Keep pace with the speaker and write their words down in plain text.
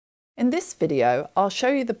In this video, I'll show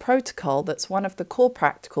you the protocol that's one of the core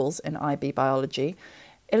practicals in IB Biology,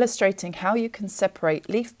 illustrating how you can separate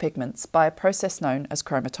leaf pigments by a process known as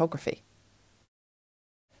chromatography.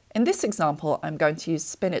 In this example, I'm going to use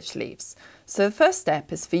spinach leaves. So the first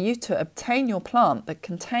step is for you to obtain your plant that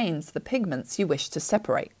contains the pigments you wish to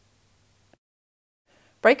separate.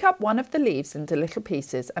 Break up one of the leaves into little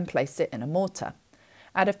pieces and place it in a mortar.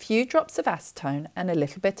 Add a few drops of acetone and a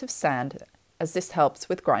little bit of sand, as this helps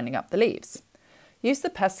with grinding up the leaves. Use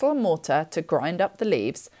the pestle and mortar to grind up the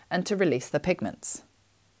leaves and to release the pigments.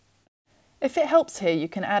 If it helps here, you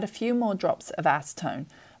can add a few more drops of acetone,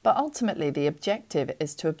 but ultimately the objective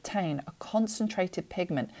is to obtain a concentrated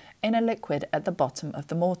pigment in a liquid at the bottom of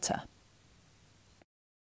the mortar.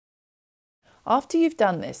 After you've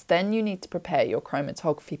done this, then you need to prepare your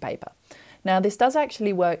chromatography paper. Now, this does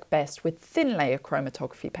actually work best with thin layer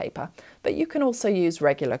chromatography paper, but you can also use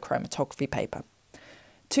regular chromatography paper.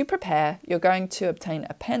 To prepare, you're going to obtain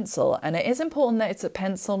a pencil, and it is important that it's a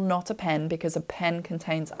pencil, not a pen, because a pen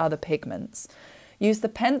contains other pigments. Use the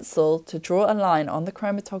pencil to draw a line on the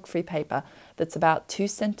chromatography paper that's about 2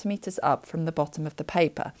 centimeters up from the bottom of the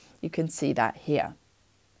paper. You can see that here.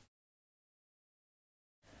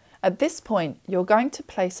 At this point, you're going to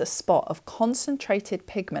place a spot of concentrated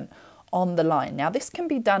pigment on the line. Now, this can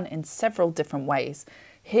be done in several different ways.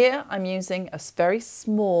 Here I'm using a very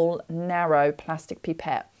small, narrow plastic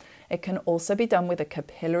pipette. It can also be done with a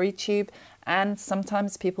capillary tube, and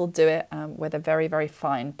sometimes people do it with a very, very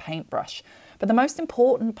fine paintbrush. But the most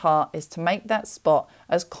important part is to make that spot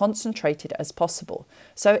as concentrated as possible.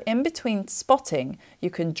 So in between spotting,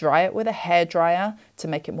 you can dry it with a hairdryer to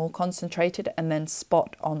make it more concentrated and then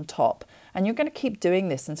spot on top. And you're going to keep doing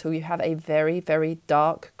this until you have a very, very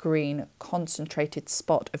dark green concentrated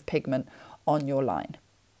spot of pigment on your line.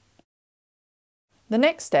 The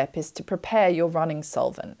next step is to prepare your running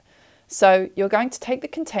solvent. So you're going to take the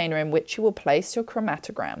container in which you will place your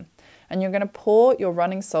chromatogram, and you're going to pour your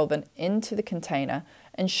running solvent into the container,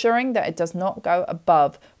 ensuring that it does not go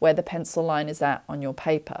above where the pencil line is at on your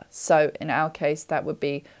paper. So in our case, that would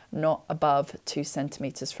be not above 2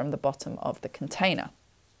 centimeters from the bottom of the container.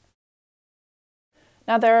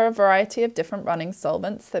 Now, there are a variety of different running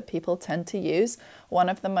solvents that people tend to use. One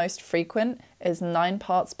of the most frequent is 9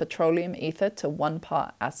 parts petroleum ether to 1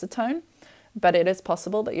 part acetone. But it is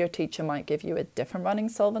possible that your teacher might give you a different running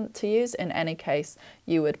solvent to use. In any case,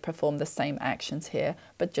 you would perform the same actions here,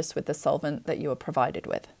 but just with the solvent that you were provided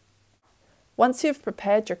with. Once you've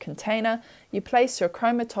prepared your container, you place your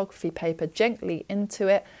chromatography paper gently into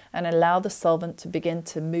it and allow the solvent to begin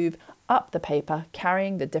to move up the paper,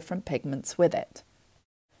 carrying the different pigments with it.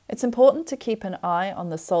 It's important to keep an eye on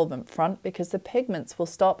the solvent front because the pigments will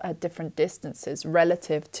stop at different distances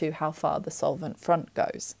relative to how far the solvent front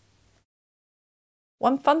goes.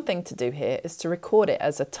 One fun thing to do here is to record it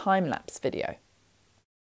as a time-lapse video.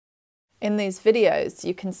 In these videos,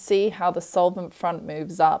 you can see how the solvent front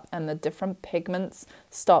moves up and the different pigments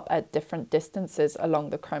stop at different distances along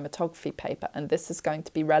the chromatography paper, and this is going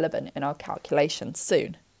to be relevant in our calculations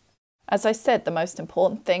soon. As I said, the most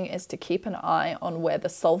important thing is to keep an eye on where the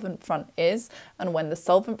solvent front is, and when the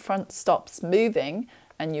solvent front stops moving,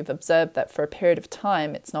 and you've observed that for a period of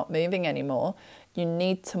time it's not moving anymore, you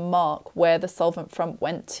need to mark where the solvent front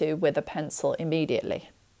went to with a pencil immediately.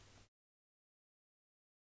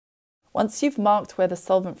 Once you've marked where the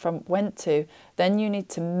solvent front went to, then you need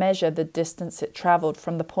to measure the distance it travelled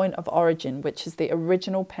from the point of origin, which is the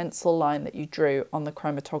original pencil line that you drew on the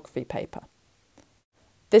chromatography paper.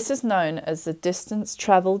 This is known as the distance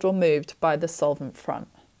travelled or moved by the solvent front.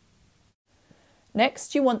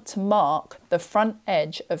 Next, you want to mark the front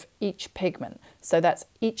edge of each pigment, so that's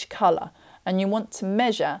each colour, and you want to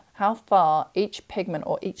measure how far each pigment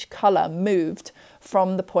or each colour moved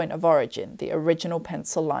from the point of origin, the original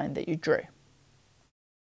pencil line that you drew.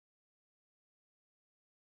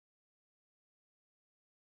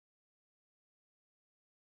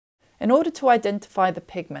 In order to identify the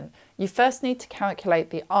pigment, you first need to calculate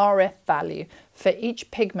the RF value for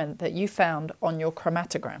each pigment that you found on your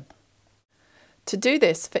chromatogram. To do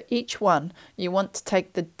this, for each one, you want to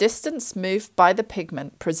take the distance moved by the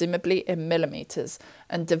pigment, presumably in millimeters,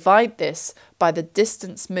 and divide this by the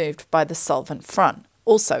distance moved by the solvent front,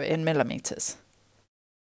 also in millimeters.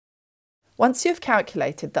 Once you've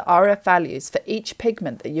calculated the RF values for each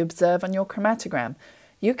pigment that you observe on your chromatogram,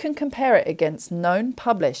 you can compare it against known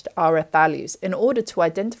published RF values in order to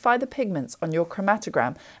identify the pigments on your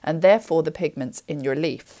chromatogram and therefore the pigments in your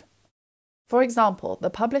leaf. For example, the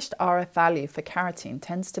published RF value for carotene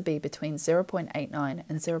tends to be between 0.89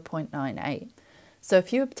 and 0.98. So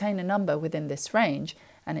if you obtain a number within this range,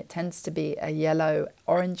 and it tends to be a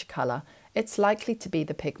yellow-orange colour, it's likely to be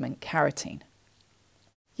the pigment carotene.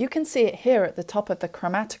 You can see it here at the top of the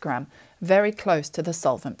chromatogram, very close to the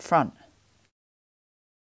solvent front.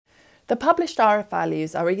 The published RF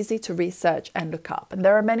values are easy to research and look up, and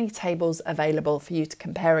there are many tables available for you to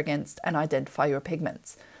compare against and identify your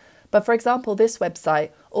pigments. But for example, this website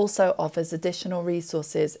also offers additional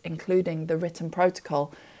resources, including the written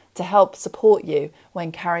protocol, to help support you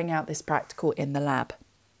when carrying out this practical in the lab.